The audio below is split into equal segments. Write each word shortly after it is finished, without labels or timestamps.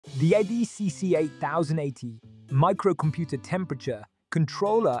The STC-8080A Microcomputer temperature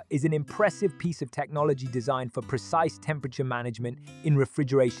controller is an impressive piece of technology designed for precise temperature management in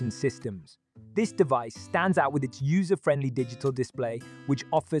refrigeration systems. This device stands out with its user-friendly digital display, which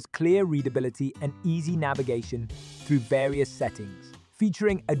offers clear readability and easy navigation through various settings.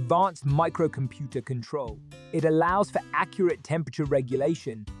 Featuring advanced microcomputer control, it allows for accurate temperature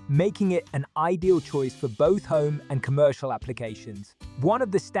regulation, making it an ideal choice for both home and commercial applications. One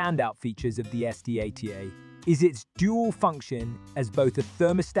of the standout features of the STC-80A is its dual function as both a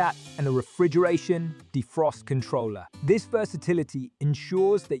thermostat and a refrigeration defrost controller. This versatility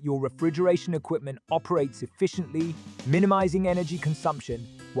ensures that your refrigeration equipment operates efficiently, minimizing energy consumption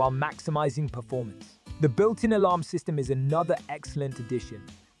while maximizing performance. The built-in alarm system is another excellent addition.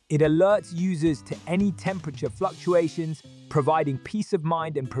 It alerts users to any temperature fluctuations, providing peace of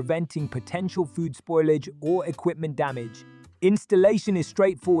mind and preventing potential food spoilage or equipment damage. Installation is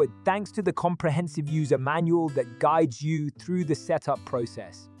straightforward thanks to the comprehensive user manual that guides you through the setup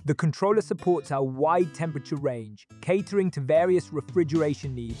process. The controller supports a wide temperature range, catering to various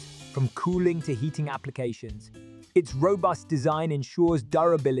refrigeration needs, from cooling to heating applications. Its robust design ensures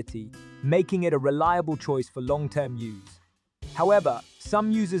durability, making it a reliable choice for long-term use. However,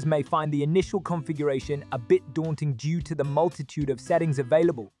 some users may find the initial configuration a bit daunting due to the multitude of settings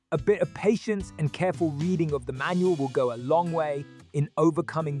available. A bit of patience and careful reading of the manual will go a long way in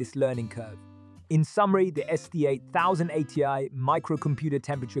overcoming this learning curve. In summary, the STC-8080A Microcomputer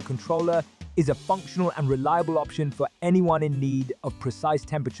temperature controller is a functional and reliable option for anyone in need of precise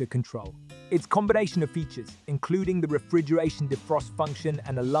temperature control. Its combination of features, including the refrigeration defrost function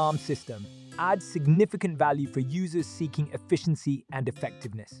and alarm system, adds significant value for users seeking efficiency and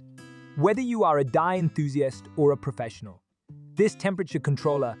effectiveness. Whether you are a DIY enthusiast or a professional, this temperature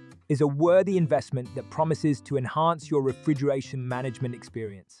controller is a worthy investment that promises to enhance your refrigeration management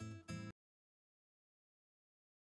experience.